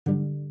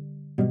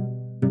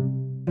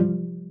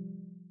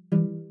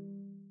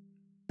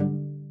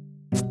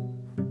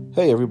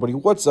Hey everybody,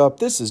 what's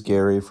up? This is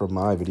Gary from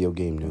My Video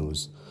Game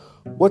News.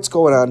 What's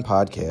going on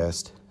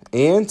podcast?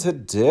 And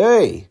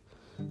today,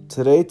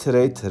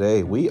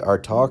 we are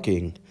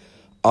talking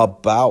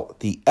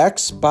about the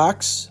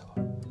Xbox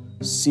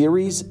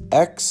Series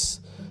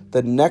X.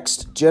 The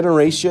next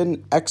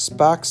generation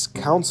Xbox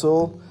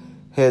console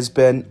has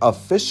been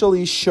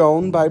officially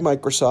shown by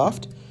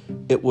Microsoft.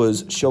 It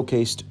was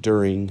showcased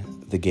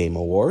during the Game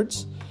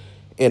Awards.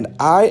 And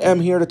I am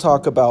here to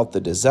talk about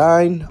the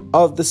design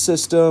of the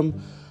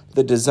system,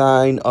 the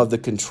design of the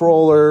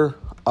controller,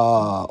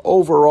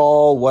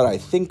 overall, what I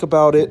think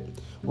about it.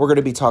 We're going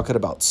to be talking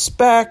about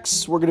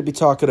specs. We're going to be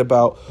talking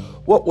about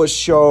what was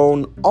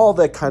shown, all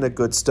that kind of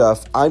good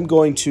stuff. I'm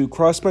going to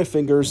cross my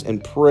fingers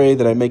and pray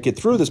that I make it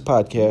through this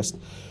podcast.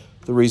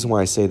 The reason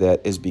why I say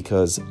that is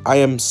because I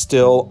am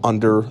still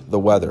under the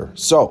weather.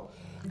 So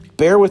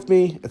bear with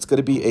me. It's going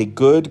to be a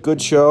good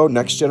show.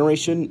 Next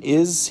generation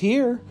is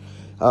here.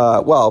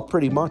 Well,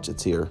 pretty much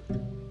it's here.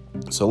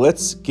 So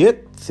let's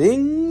get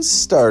things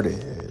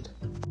started.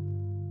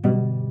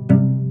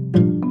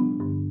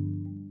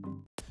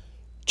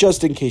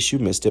 Just in case you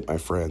missed it, my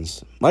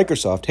friends,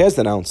 Microsoft has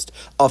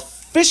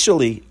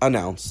officially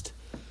announced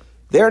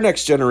their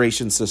next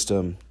generation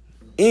system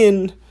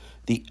in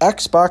the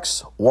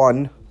Xbox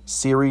One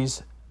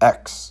Series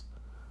X.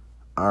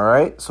 All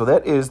right, so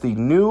that is the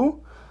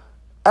new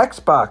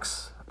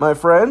Xbox, my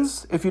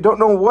friends. If you don't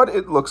know what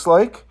it looks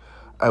like,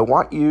 I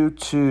want you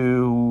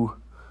to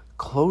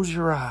close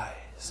your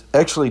eyes.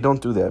 Actually,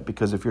 don't do that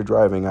because if you're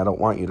driving, I don't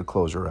want you to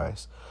close your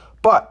eyes.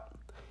 But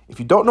if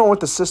you don't know what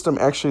the system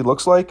actually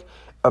looks like,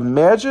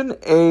 imagine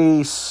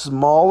a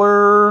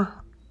smaller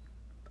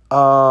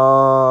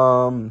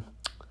PC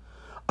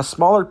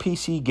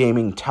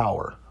gaming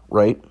tower,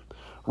 right?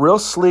 Real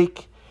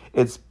sleek.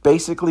 It's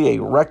basically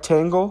a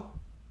rectangle,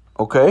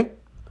 okay?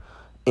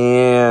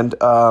 And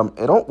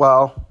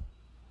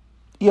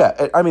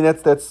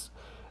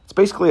it's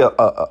basically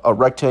a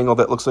rectangle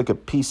that looks like a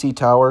PC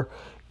tower.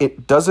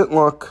 It doesn't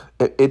look,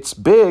 it's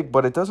big,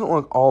 but it doesn't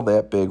look all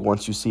that big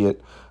once you see it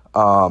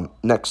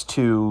next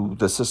to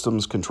the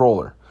system's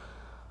controller.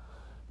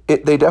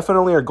 They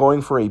definitely are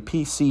going for a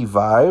PC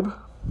vibe,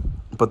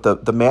 but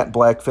the matte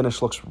black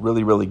finish looks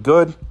really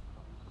good.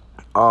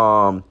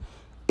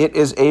 It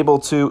is able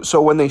to,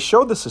 so when they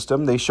showed the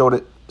system, they showed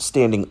it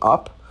standing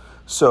up.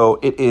 So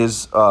it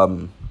is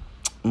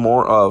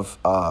more of,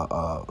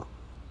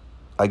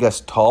 I guess,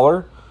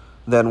 taller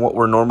than what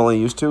we're normally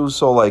used to.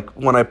 So like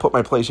when I put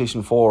my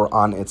PlayStation 4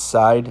 on its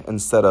side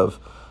instead of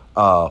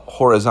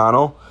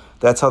horizontal,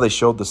 that's how they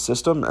showed the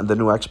system and the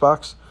new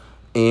Xbox.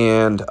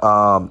 And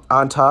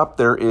on top,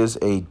 there is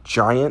a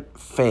giant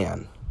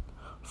fan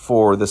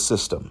for the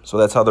system. So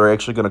that's how they're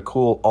actually going to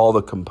cool all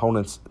the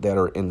components that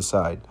are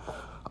inside.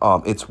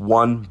 It's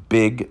one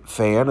big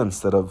fan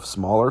instead of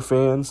smaller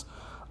fans.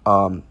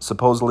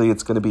 Supposedly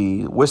it's going to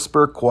be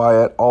whisper,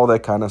 quiet, all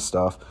that kind of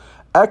stuff.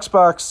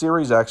 Xbox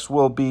Series X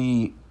will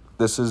be,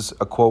 this is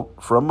a quote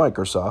from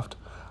Microsoft,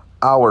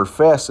 our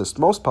fastest,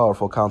 most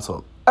powerful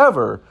console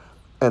ever,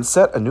 and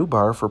set a new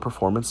bar for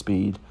performance,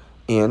 speed,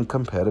 and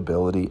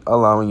compatibility,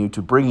 allowing you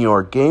to bring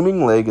your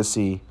gaming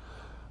legacy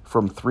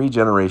from 3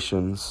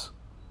 generations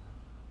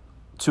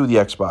to the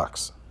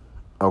Xbox.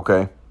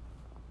 Okay?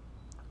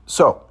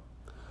 So,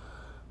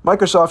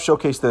 Microsoft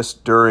showcased this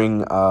during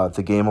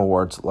the Game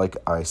Awards, like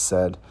I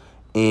said,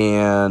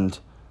 and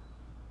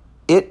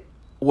it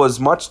was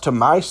much to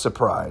my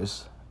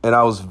surprise, and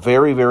I was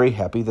very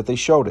happy that they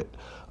showed it.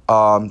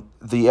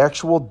 The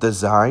actual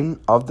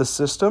design of the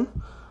system,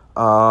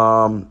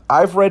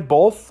 I've read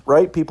both,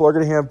 right? People are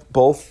going to have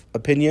both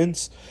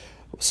opinions.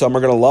 Some are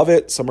going to love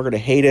it, some are going to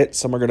hate it,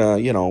 some are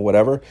going to,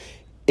 whatever.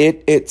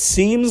 It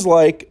seems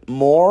like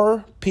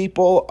more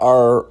people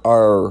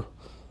are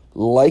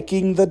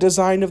liking the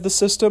design of the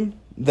system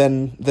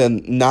than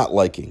not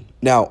liking.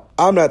 Now,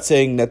 I'm not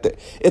saying that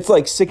it's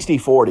like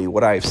 60-40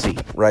 what I've seen,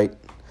 right?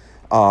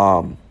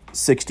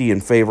 60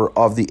 in favor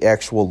of the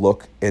actual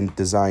look and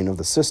design of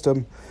the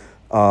system.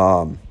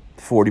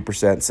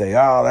 40% say,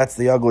 oh, that's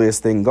the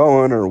ugliest thing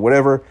going or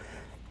whatever.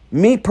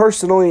 Me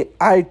personally,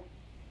 I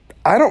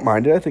don't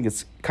mind it. I think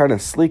it's kind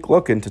of sleek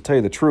looking, to tell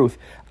you the truth.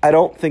 I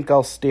don't think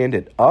I'll stand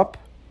it up.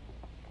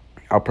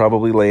 I'll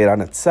probably lay it on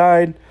its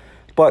side,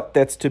 but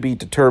that's to be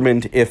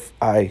determined if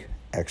I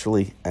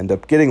actually end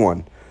up getting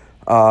one.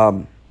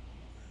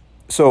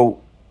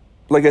 So,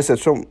 like I said,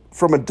 so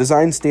from a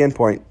design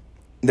standpoint,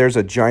 there's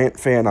a giant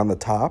fan on the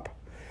top,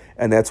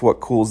 and that's what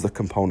cools the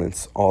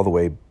components all the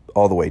way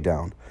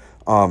down.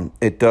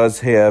 It does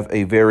have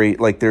a very,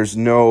 there's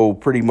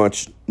pretty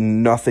much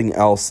nothing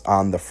else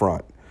on the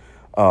front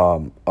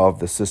of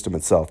the system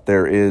itself.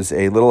 There is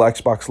a little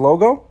Xbox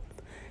logo,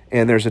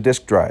 and there's a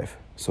disk drive.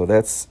 So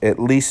that's at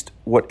least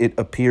what it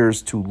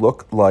appears to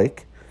look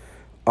like.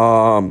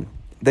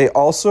 They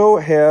also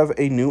have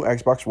a new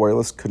Xbox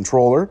wireless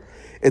controller.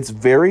 It's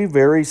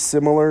very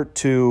similar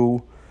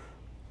to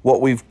what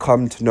we've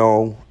come to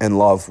know and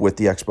love with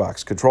the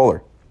Xbox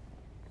controller.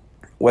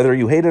 Whether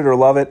you hate it or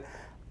love it,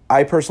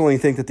 I personally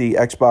think that the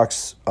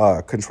Xbox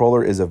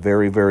controller is a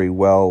very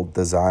well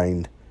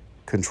designed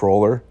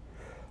controller.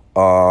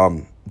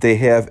 They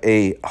have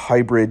a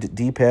hybrid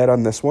D-pad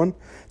on this one.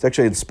 It's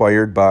actually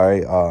inspired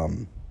by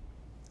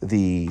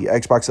the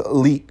Xbox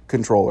Elite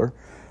controller.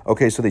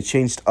 Okay, so they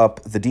changed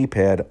up the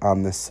D-pad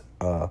on this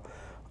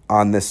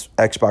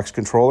Xbox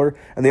controller,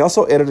 and they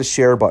also added a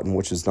share button,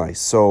 which is nice.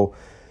 So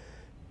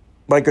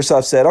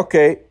Microsoft said,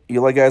 "Okay,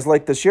 you guys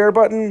like the share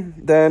button?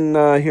 Then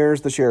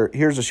here's a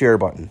share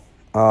button,"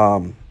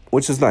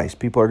 which is nice.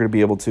 People are going to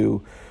be able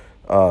to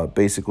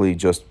basically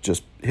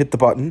just hit the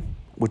button,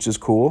 which is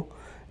cool,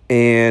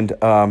 and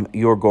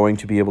you're going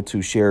to be able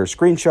to share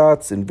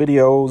screenshots and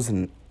videos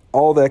and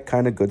all that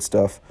kind of good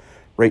stuff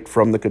right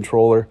from the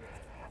controller.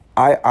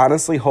 I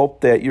honestly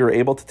hope that you're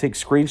able to take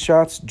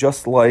screenshots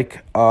just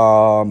like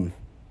the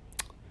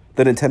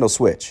Nintendo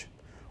Switch,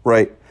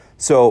 right?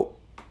 So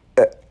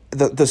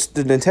the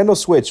Nintendo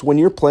Switch, when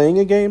you're playing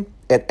a game,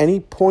 at any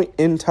point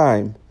in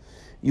time,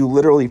 you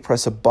literally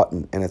press a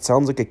button, and it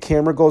sounds like a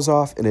camera goes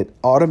off, and it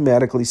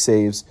automatically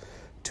saves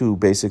to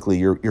basically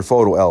your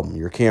photo album,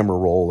 your camera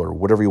roll, or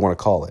whatever you want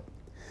to call it.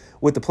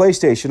 With the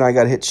PlayStation, I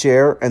got to hit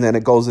share, and then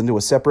it goes into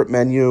a separate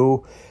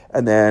menu,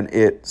 and then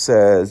it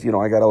says,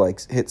 I got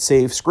to hit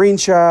save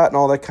screenshot and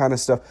all that kind of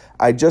stuff.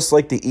 I just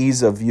like the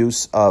ease of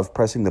use of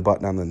pressing the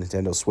button on the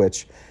Nintendo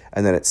Switch,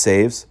 and then it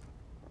saves.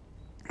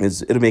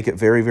 It'll make it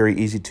very, very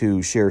easy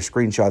to share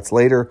screenshots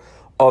later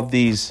of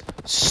these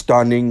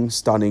stunning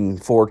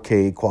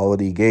 4K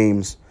quality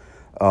games,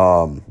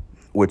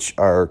 which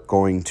are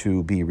going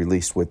to be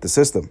released with the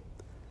system.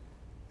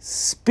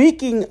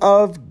 Speaking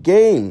of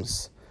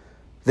games,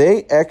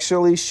 they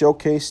actually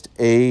showcased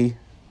a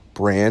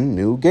brand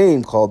new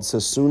game called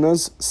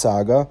Senua's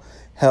Saga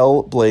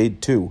Hellblade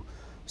 2.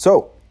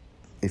 So,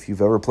 if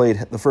you've ever played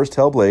the first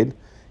Hellblade,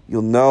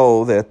 you'll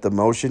know that the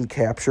motion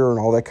capture and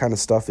all that kind of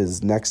stuff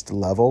is next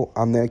level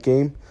on that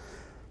game.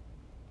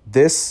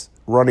 This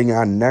running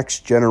on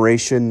next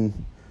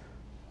generation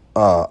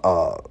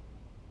a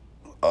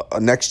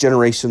next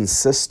generation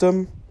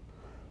system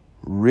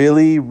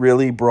really,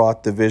 really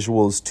brought the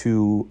visuals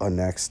to a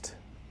next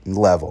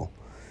level.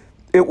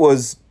 It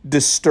was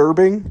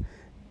disturbing,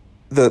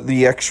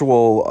 the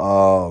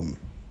actual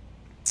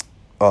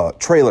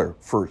trailer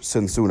for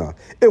Setsuna.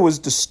 It was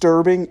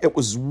disturbing, it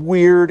was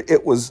weird,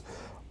 it was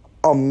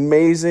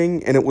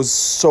amazing, and it was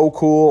so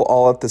cool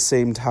all at the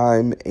same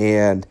time,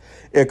 and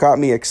it got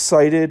me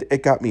excited,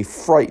 it got me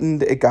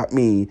frightened, it got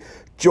me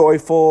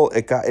joyful,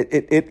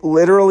 it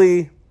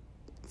literally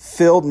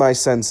filled my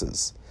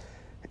senses.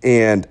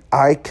 And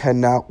I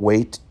cannot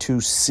wait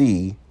to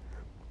see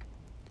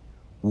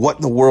what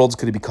in the world's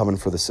going to be coming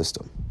for the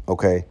system,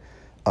 okay?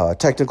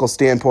 Technical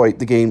standpoint,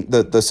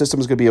 the system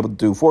is going to be able to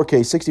do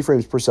 4K, 60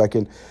 frames per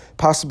second,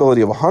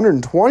 possibility of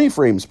 120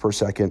 frames per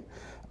second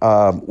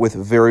with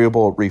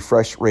variable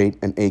refresh rate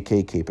and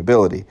 8K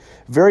capability.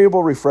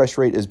 Variable refresh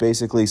rate is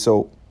basically,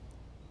 so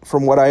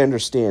from what I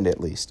understand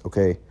at least,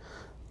 okay?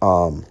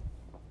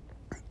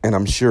 And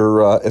I'm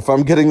sure if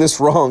I'm getting this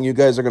wrong, you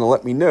guys are going to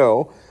let me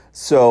know.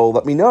 So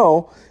let me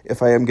know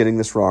if I am getting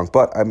this wrong.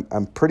 But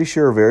I'm pretty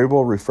sure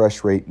variable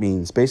refresh rate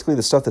means basically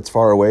the stuff that's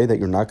far away that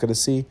you're not going to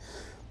see.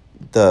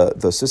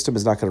 The system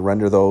is not going to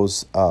render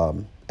those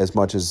as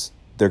much as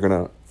they're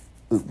going to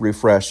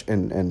refresh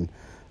and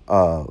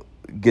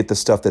get the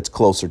stuff that's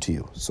closer to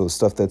you. So the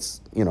stuff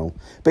that's,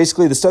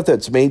 basically the stuff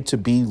that's made to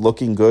be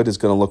looking good is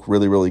going to look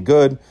really, really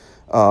good.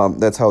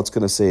 That's how it's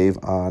going to save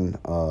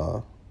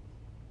on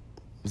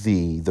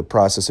the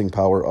processing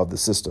power of the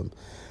system.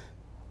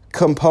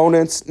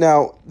 Components.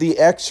 Now, the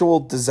actual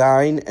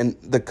design and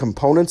the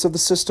components of the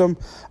system,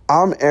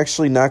 I'm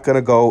actually not going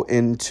to go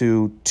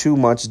into too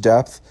much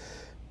depth.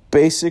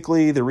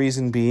 Basically, the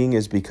reason being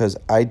is because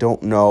I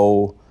don't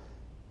know.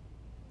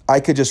 I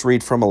could just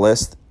read from a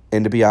list,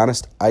 and to be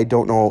honest, I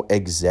don't know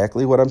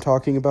exactly what I'm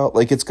talking about.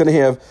 Like, it's going to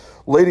have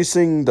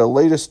the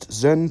latest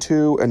Zen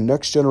 2 and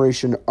next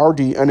generation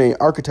RDNA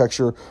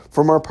architecture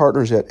from our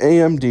partners at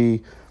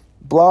AMD,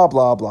 blah,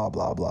 blah, blah,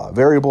 blah, blah.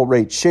 Variable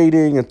rate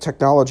shading and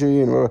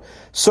technology.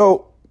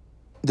 So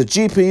the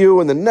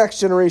GPU and the next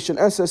generation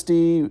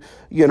SSD,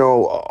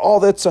 all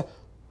that stuff.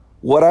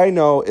 What I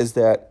know is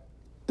that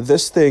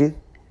this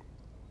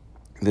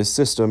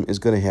system is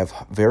going to have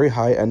very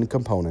high-end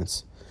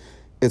components.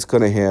 It's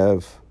going to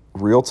have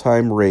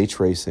real-time ray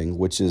tracing,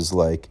 which is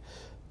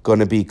going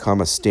to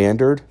become a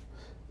standard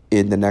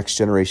in the next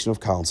generation of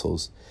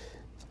consoles.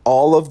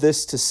 All of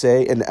this to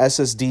say, and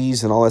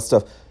SSDs and all that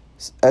stuff.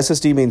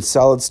 SSD means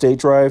solid state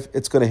drive.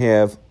 It's going to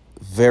have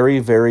very,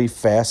 very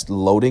fast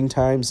loading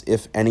times,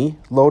 if any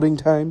loading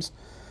times.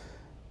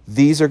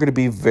 These are going to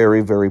be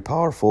very, very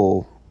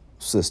powerful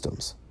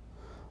systems.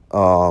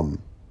 The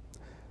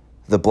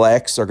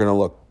blacks are going to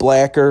look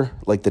blacker,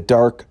 like the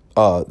dark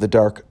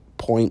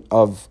point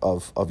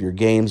of your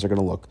games are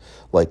going to look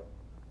like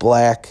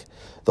black.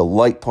 The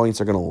light points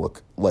are going to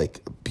look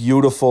like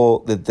beautiful.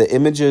 The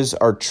images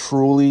are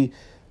truly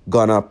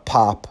going to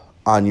pop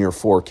on your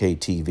 4K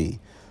TV.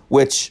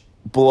 Which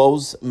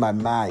blows my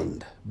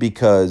mind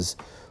because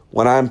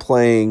when I'm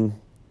playing,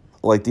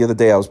 like the other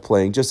day I was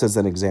playing, just as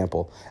an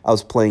example, I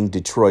was playing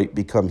Detroit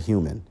Become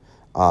Human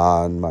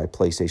on my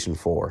PlayStation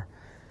 4.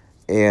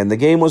 And the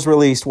game was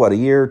released, a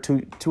year,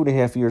 two and a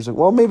half years ago?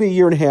 Well, maybe a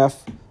year and a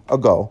half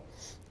ago.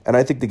 And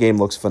I think the game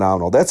looks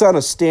phenomenal. That's on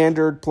a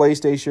standard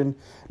PlayStation,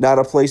 not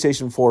a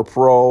PlayStation 4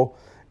 Pro.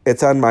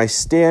 It's on my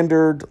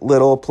standard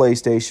little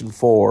PlayStation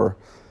 4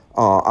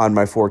 on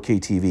my 4K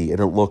TV,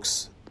 and it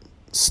looks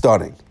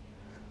stunning.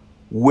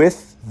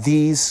 With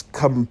these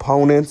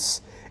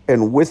components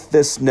and with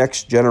this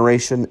next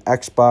generation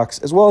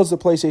Xbox, as well as the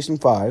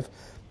PlayStation 5,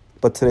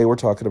 but today we're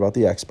talking about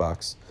the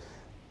Xbox,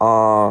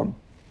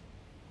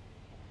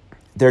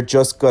 they're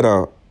just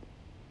gonna,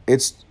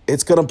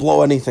 it's gonna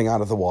blow anything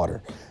out of the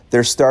water.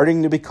 They're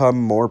starting to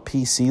become more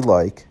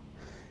PC-like,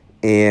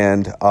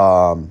 and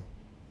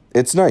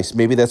it's nice.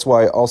 Maybe that's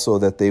why also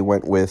that they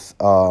went with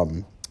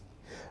the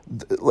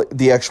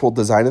actual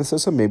design of the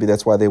system. Maybe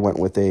that's why they went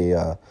with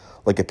a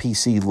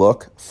PC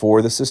look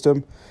for the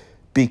system,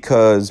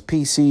 because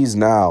PCs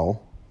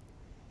now,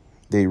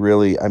 they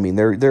really,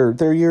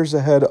 they're years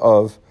ahead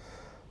of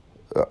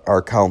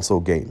our console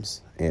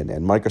games, and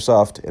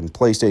Microsoft and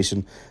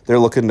PlayStation. They're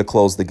looking to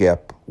close the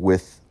gap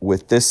with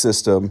this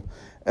system,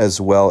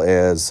 as well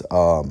as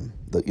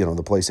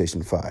the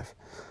PlayStation 5.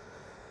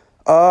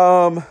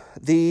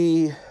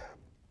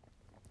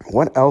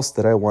 What else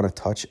did I want to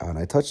touch on?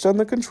 I touched on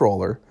the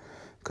controller,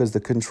 because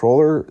the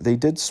controller, they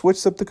did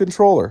switch up the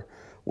controller,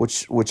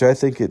 which I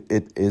think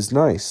it is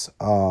nice.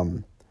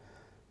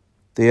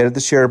 They added the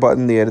share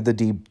button, they added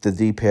the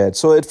D-pad.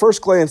 So at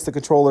first glance, the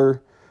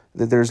controller,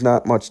 there's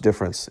not much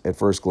difference at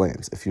first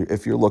glance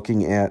if you're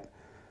looking at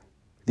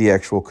the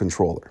actual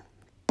controller.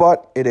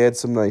 But it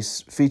adds some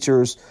nice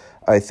features.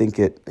 I think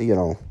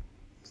the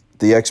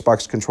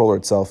Xbox controller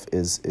itself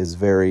is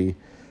very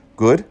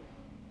good.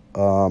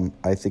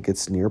 I think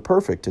it's near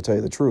perfect, to tell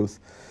you the truth.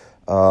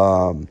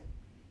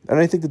 And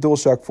I think the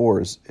DualShock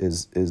 4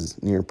 is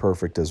near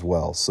perfect as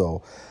well.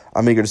 So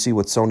I'm eager to see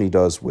what Sony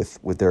does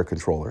with their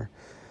controller.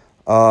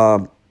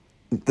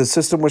 The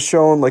system was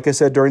shown, like I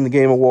said, during the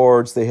Game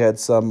Awards. They had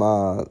some,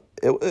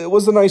 it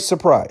was a nice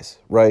surprise,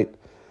 right?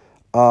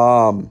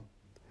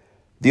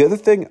 The other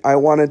thing I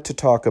wanted to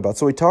talk about,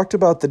 so we talked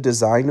about the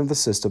design of the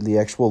system, the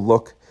actual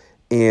look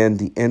and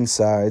the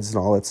insides and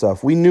all that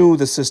stuff. We knew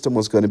the system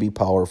was going to be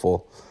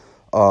powerful,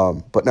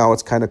 but now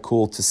it's kind of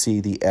cool to see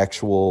the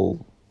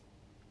actual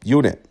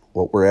unit,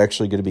 what we're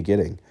actually going to be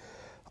getting.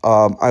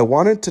 I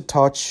wanted to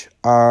touch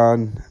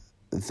on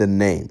the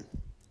name,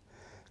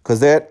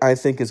 because that, I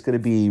think, is going to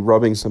be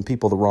rubbing some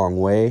people the wrong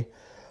way.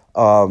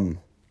 And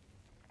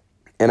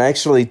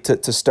actually,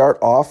 to start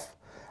off,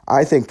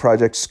 I think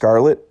Project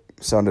Scarlet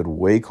sounded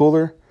way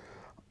cooler.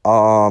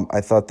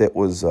 I thought that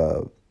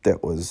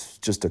was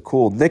just a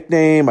cool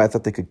nickname. I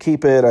thought they could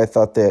keep it. I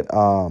thought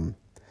that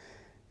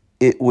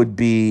it would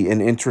be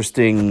an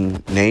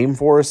interesting name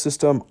for a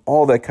system,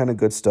 all that kind of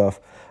good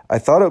stuff. I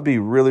thought it would be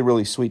really,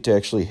 really sweet to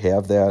actually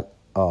have that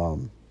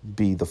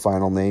be the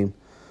final name.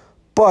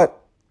 But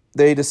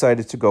they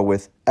decided to go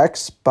with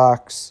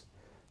Xbox.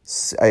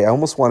 I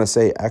almost want to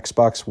say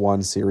Xbox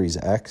One Series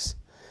X,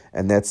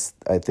 and that's,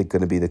 I think,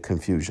 going to be the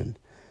confusion.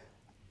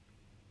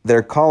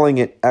 They're calling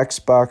it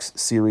Xbox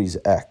Series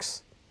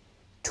X.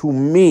 To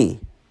me,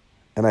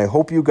 and I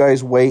hope you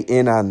guys weigh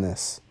in on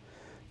this,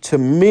 to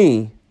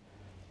me,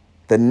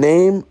 the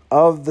name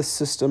of the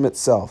system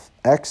itself,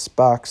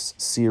 Xbox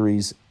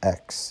Series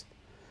X,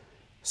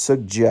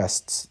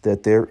 suggests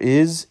that there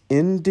is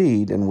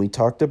indeed, and we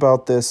talked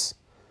about this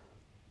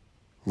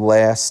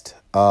last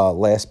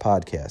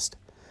podcast,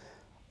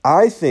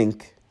 I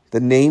think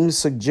the name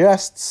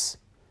suggests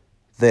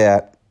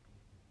that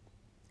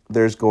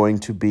there's going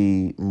to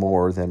be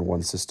more than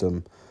one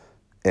system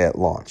at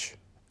launch,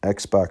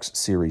 Xbox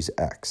Series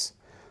X.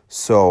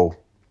 So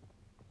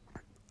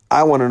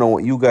I want to know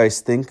what you guys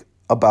think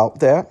about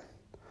that.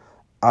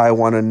 I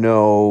want to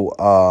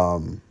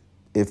know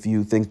if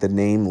you think the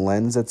name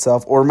lends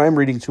itself, or am I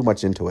reading too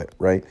much into it,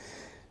 right?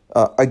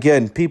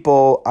 Again,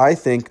 people, I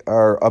think,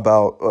 are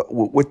about,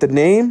 with the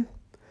name,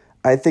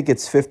 I think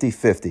it's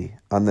 50-50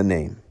 on the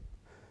name.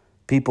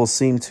 People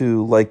seem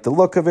to like the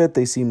look of it.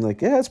 They seem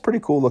like, yeah, it's pretty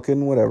cool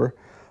looking, whatever.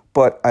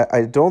 But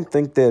I don't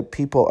think that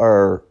people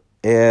are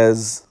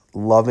as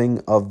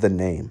loving of the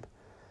name.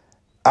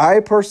 I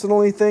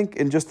personally think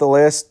in just the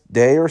last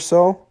day or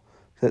so,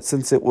 that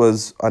since it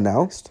was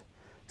announced,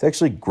 it's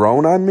actually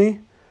grown on me.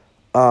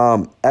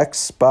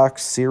 Xbox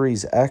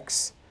Series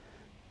X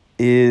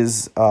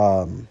is,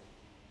 I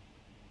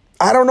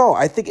don't know.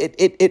 I think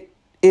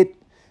it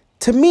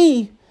to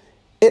me,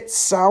 it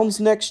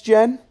sounds next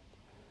gen.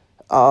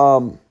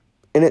 And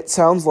it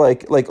sounds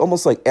like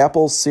almost like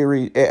Apple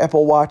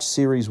Watch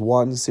Series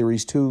 1,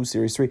 Series 2,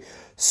 Series 3.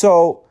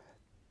 So,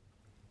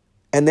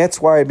 and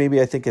that's why maybe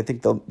I think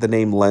the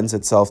name lends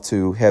itself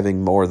to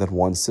having more than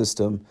one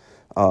system.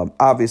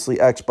 Obviously,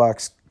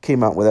 Xbox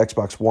came out with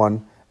Xbox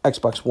One,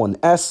 Xbox One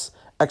S,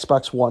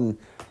 Xbox One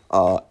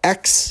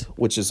X,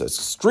 which is an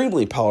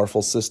extremely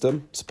powerful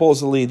system.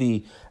 Supposedly,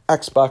 the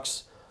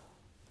Xbox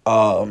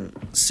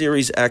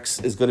Series X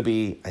is going to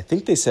be, I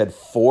think they said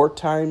 4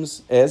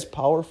 times as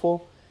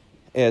powerful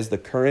as the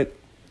current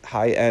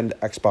high-end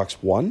Xbox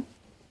One.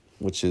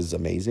 which is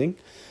amazing.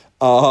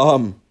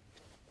 They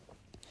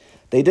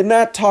did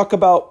not talk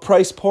about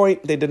price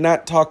point. They did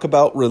not talk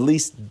about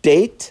release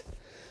date.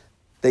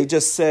 They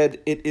just said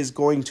it is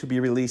going to be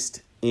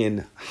released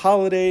in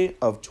holiday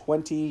of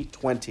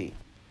 2020.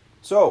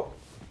 So,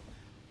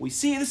 we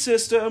see the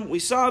system, we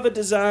saw the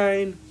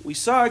design, we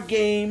saw a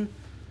game.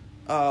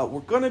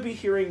 We're going to be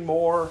hearing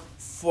more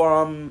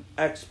from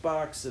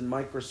Xbox and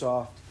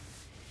Microsoft.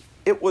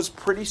 It was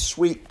pretty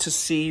sweet to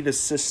see the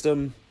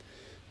system.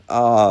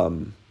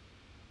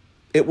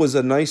 It was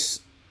a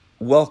nice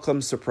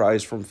welcome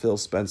surprise from Phil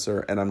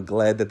Spencer, and I'm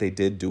glad that they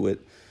did do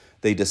it.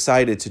 They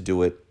decided to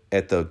do it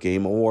at the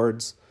Game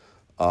Awards.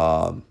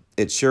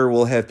 It sure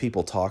will have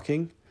people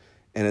talking,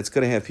 and it's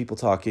going to have people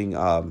talking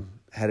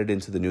headed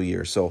into the new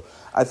year. So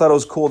I thought it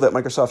was cool that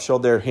Microsoft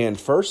showed their hand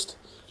first.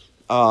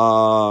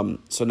 So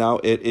now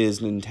it is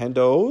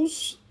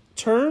Nintendo's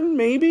turn,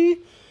 maybe,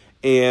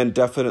 and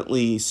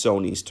definitely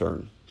Sony's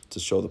turn to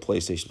show the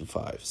PlayStation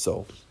 5.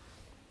 So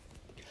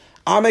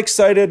I'm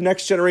excited.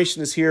 Next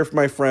generation is here,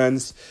 my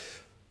friends.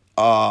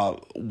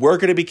 We're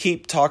going to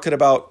keep talking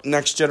about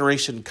next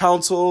generation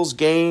consoles,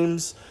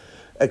 games,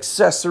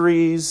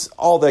 accessories,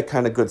 all that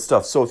kind of good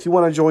stuff. So if you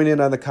want to join in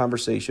on the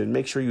conversation,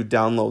 make sure you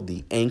download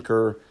the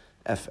Anchor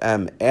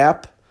FM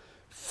app.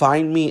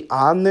 Find me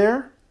on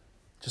there.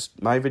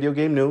 Just My Video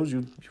Game News.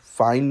 You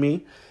find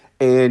me.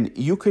 And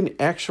you can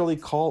actually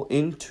call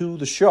into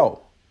the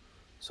show.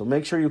 So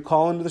make sure you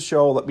call into the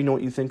show. Let me know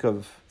what you think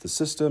of the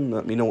system.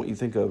 Let me know what you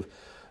think of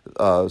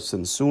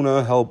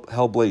Sensuna,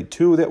 Hellblade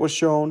 2 that was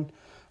shown.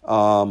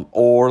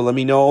 Or let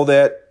me know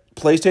that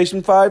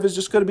PlayStation 5 is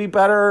just going to be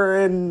better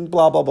and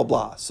blah, blah, blah,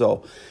 blah.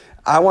 So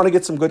I want to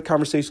get some good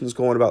conversations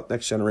going about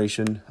next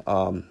generation.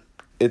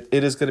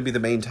 It is going to be the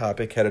main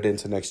topic headed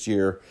into next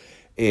year,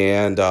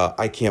 and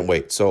I can't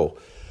wait. So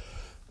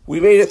we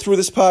made it through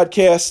this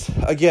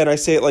podcast. Again, I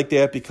say it like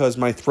that because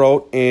my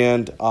throat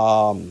and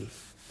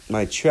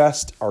my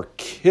chest are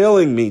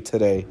killing me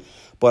today,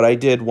 but I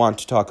did want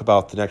to talk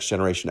about the next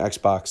generation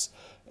Xbox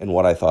and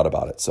what I thought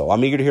about it. So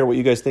I'm eager to hear what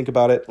you guys think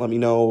about it. Let me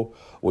know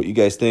what you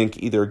guys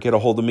think. Either get a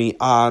hold of me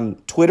on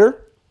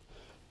Twitter.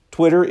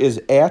 Twitter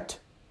is at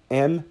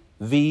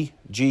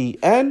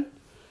MVGN.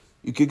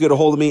 You could get a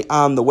hold of me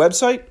on the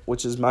website,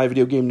 which is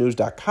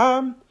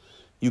myvideogamenews.com.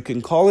 You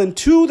can call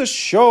into the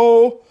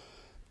show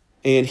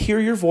and hear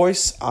your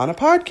voice on a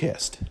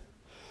podcast.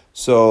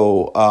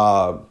 So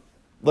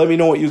let me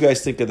know what you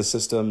guys think of the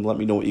system. Let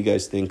me know what you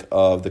guys think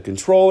of the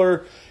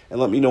controller. And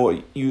let me know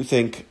what you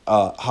think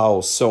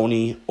how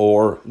Sony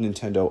or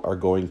Nintendo are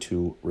going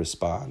to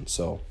respond.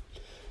 So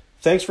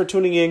thanks for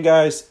tuning in,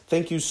 guys.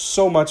 Thank you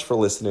so much for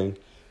listening.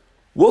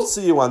 We'll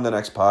see you on the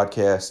next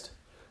podcast.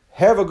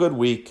 Have a good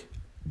week.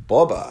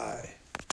 Bye-bye.